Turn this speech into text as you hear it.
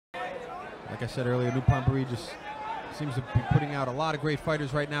Like I said earlier, New Pompey just seems to be putting out a lot of great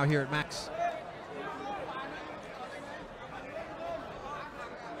fighters right now here at Max.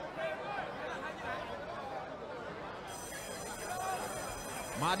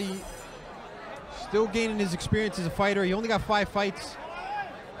 Mahdi still gaining his experience as a fighter. He only got 5 fights.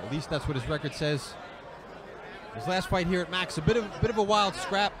 At least that's what his record says. His last fight here at Max, a bit of a wild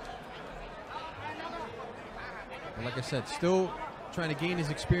scrap. But like I said, still trying to gain his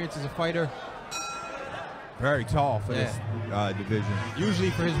experience as a fighter. Very tall for this division.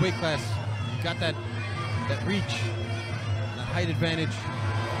 Usually for his weight class, he got that reach, that height advantage.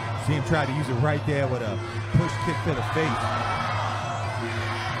 See him try to use it right there with a push kick to the face.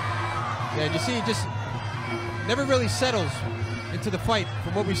 Yeah, and you see he just never really settles into the fight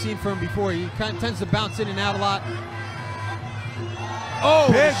from what we've seen from him before. He kind of tends to bounce in and out a lot. Oh,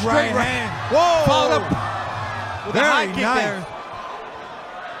 big straight right hand. Whoa! Followed up with a high kick there.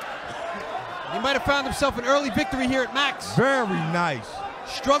 He might have found himself an early victory here at Max. Very nice.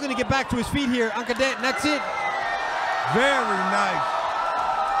 Struggling to get back to his feet here, Ancadet, and that's it. Very nice.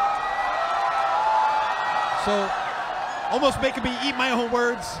 So, almost making me eat my own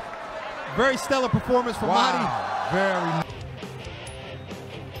words. Very stellar performance from Mahdi. Very nice.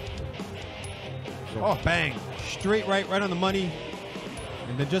 So, bang. Straight right on the money.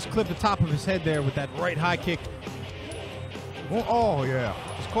 And then just clipped the top of his head there with that right high kick. Oh, yeah.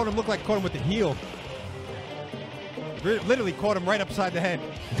 Just caught him with the heel. Literally caught him right upside the head.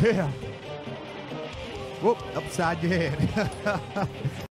 Yeah. Whoop, upside your head.